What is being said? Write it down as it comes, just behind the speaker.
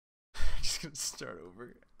gonna start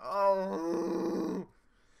over. Oh.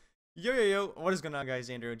 Yo, what is going on, guys?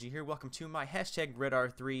 ZanderOG here. Welcome to my hashtag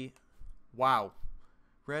RedR3. Wow.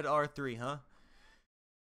 RedR3, huh?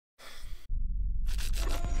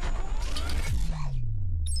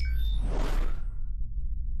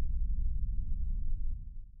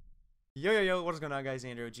 Yo, what is going on, guys?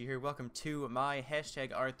 ZanderOG here. Welcome to my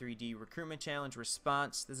hashtag R3D recruitment challenge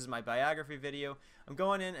response. This is my biography video. I'm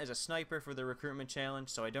going in as a sniper for the recruitment challenge,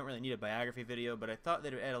 so I don't really need a biography video, but I thought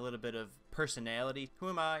that it would add a little bit of personality. Who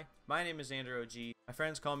am I? My name is ZanderOG. My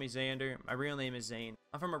friends call me Xander. My real name is Zane.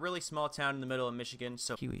 I'm from a really small town in the middle of Michigan,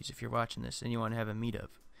 so Kiwis, if you're watching this and you want to have a meetup,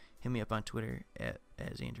 hit me up on Twitter at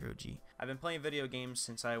ZanderOG. I've been playing video games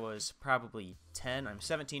since I was probably 10. I'm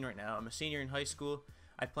 17 right now. I'm a senior in high school.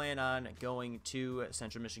 I plan on going to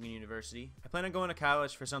Central Michigan University. I plan on going to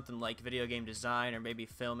college for something like video game design or maybe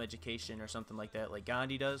film education or something like that, like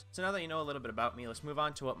Gandhi does. So now that you know a little bit about me, let's move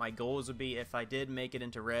on to what my goals would be if I did make it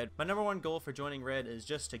into Red. My number one goal for joining Red is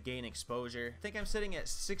just to gain exposure. I think I'm sitting at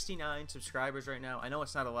 69 subscribers right now. I know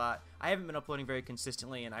it's not a lot. I haven't been uploading very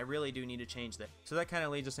consistently, and I really do need to change that. So that kind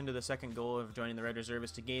of leads us into the second goal of joining the Red Reserve,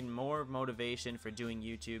 is to gain more motivation for doing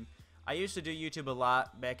YouTube. I used to do YouTube a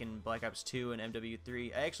lot back in Black Ops 2 and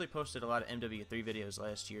MW3. I actually posted a lot of MW3 videos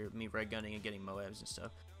last year, me red gunning and getting Moabs and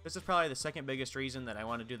stuff. This is probably the second biggest reason that I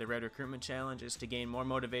want to do the Red Recruitment Challenge, is to gain more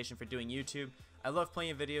motivation for doing YouTube. I love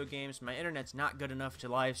playing video games. My internet's not good enough to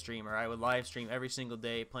live stream, or I would live stream every single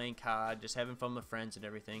day playing COD, just having fun with friends and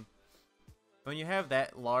everything. When you have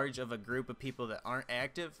that large of a group of people that aren't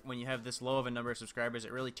active, when you have this low of a number of subscribers,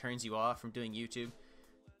 it really turns you off from doing YouTube.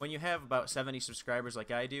 When you have about 70 subscribers like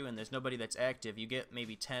I do and there's nobody that's active, you get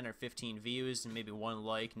maybe 10 or 15 views and maybe one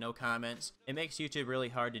like, no comments. It makes YouTube really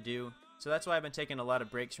hard to do. So that's why I've been taking a lot of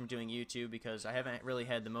breaks from doing YouTube, because I haven't really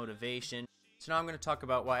had the motivation. So now I'm going to talk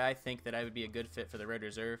about why I think that I would be a good fit for the Red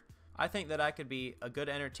Reserve. I think that I could be a good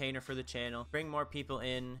entertainer for the channel, bring more people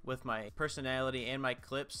in with my personality and my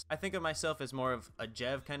clips. I think of myself as more of a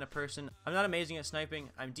Jev kind of person. I'm not amazing at sniping.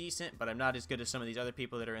 I'm decent, but I'm not as good as some of these other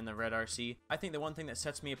people that are in the Red RC. I think the one thing that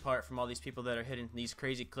sets me apart from all these people that are hitting these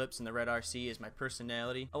crazy clips in the Red RC is my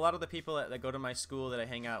personality. A lot of the people that go to my school that I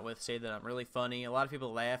hang out with say that I'm really funny. A lot of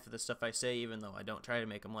people laugh at the stuff I say, even though I don't try to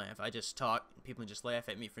make them laugh. I just talk, and people just laugh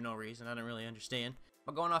at me for no reason. I don't really understand.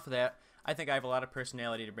 But going off of that, I think I have a lot of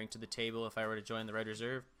personality to bring to the table if I were to join the Red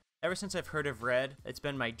Reserve. Ever since I've heard of Red, it's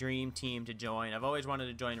been my dream team to join. I've always wanted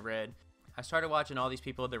to join Red. I started watching all these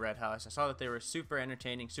people at the Red House. I saw that they were super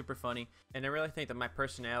entertaining, super funny, and I really think that my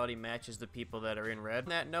personality matches the people that are in Red. On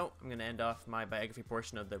that note, I'm going to end off my biography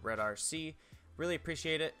portion of the Red RC. Really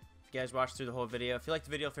appreciate it if you guys watched through the whole video. If you liked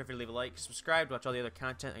the video, feel free to leave a like, subscribe to watch all the other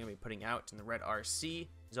content I'm going to be putting out in the Red RC.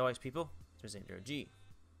 As always, people, this is ZanderOG.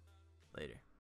 Later.